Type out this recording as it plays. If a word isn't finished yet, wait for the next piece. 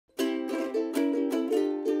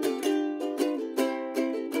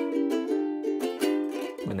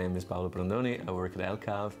is Paolo Prandoni. I work at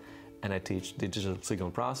LCAV and I teach digital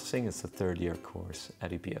signal processing. It's a third-year course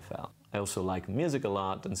at EPFL. I also like music a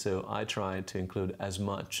lot, and so I try to include as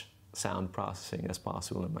much sound processing as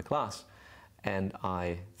possible in my class. And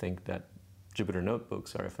I think that Jupyter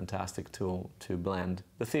Notebooks are a fantastic tool to blend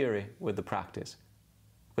the theory with the practice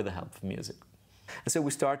with the help of music. And so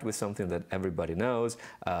we start with something that everybody knows,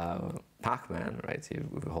 Pacman, right?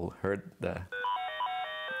 We've all heard the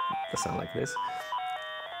sound like this.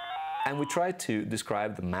 And we try to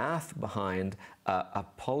describe the math behind a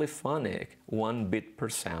polyphonic 1 bit per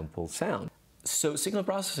sample sound. So signal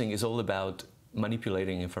processing is all about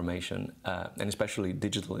manipulating information, and especially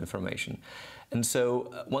digital information. And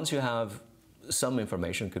so once you have some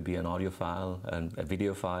information, could be an audio file and a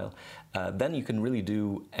video file, then you can really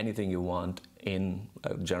do anything you want in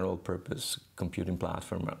a general purpose computing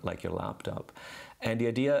platform like your laptop. And the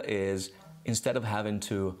idea is, instead of having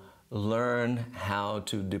to learn how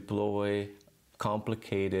to deploy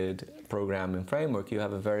complicated programming framework, you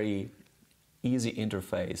have a very easy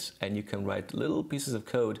interface, and you can write little pieces of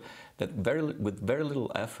code that with very little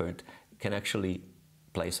effort can actually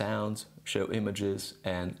play sounds, show images,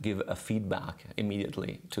 and give a feedback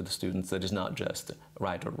immediately to the students that is not just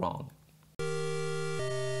right or wrong.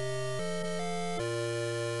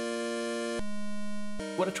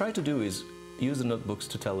 What I try to do is use the notebooks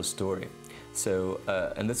to tell a story. So,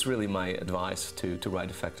 and that's really my advice to write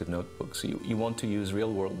effective notebooks. You want to use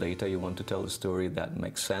real-world data, you want to tell a story that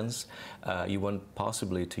makes sense, you want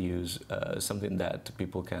possibly to use something that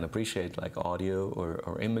people can appreciate, like audio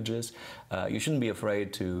or images. You shouldn't be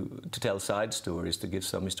afraid to tell side stories, to give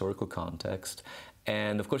some historical context.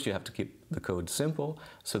 And of course you have to keep the code simple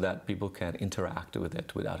so that people can interact with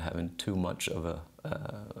it without having too much of a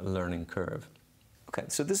learning curve. Okay,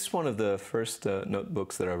 so this is one of the first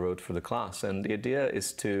notebooks that I wrote for the class, and the idea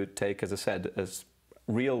is to take, as I said, a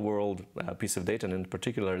real-world piece of data, and in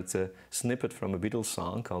particular it's a snippet from a Beatles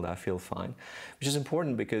song called I Feel Fine, which is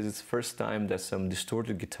important because it's the first time that some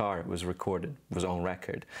distorted guitar was recorded, was on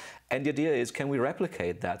record. And the idea is, can we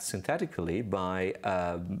replicate that synthetically by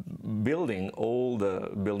building all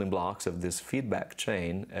the building blocks of this feedback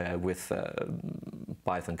chain with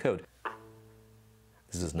Python code.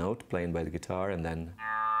 This is a note playing by the guitar, and then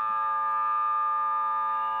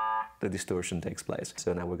the distortion takes place.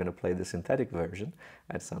 So now we're going to play the synthetic version,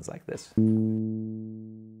 and it sounds like this.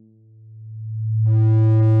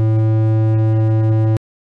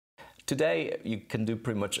 Today, you can do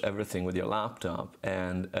pretty much everything with your laptop,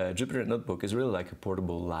 and Jupyter Notebook is really like a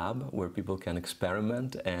portable lab where people can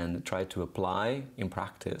experiment and try to apply in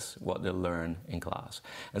practice what they learn in class.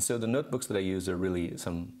 And so the notebooks that I use are really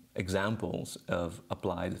some examples of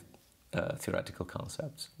applied theoretical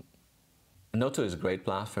concepts. Noto is a great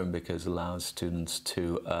platform because it allows students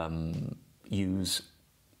to use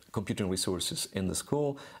computing resources in the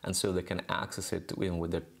school, and so they can access it even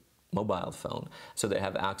with their mobile phone. So they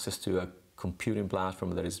have access to a computing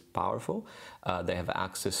platform that is powerful. They have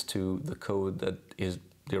access to the code that is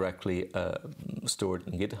directly stored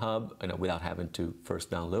in GitHub, without having to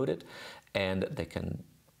first download it, and they can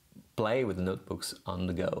play with the notebooks on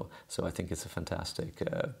the go. So I think it's a fantastic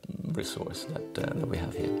resource that we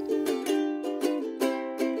have here.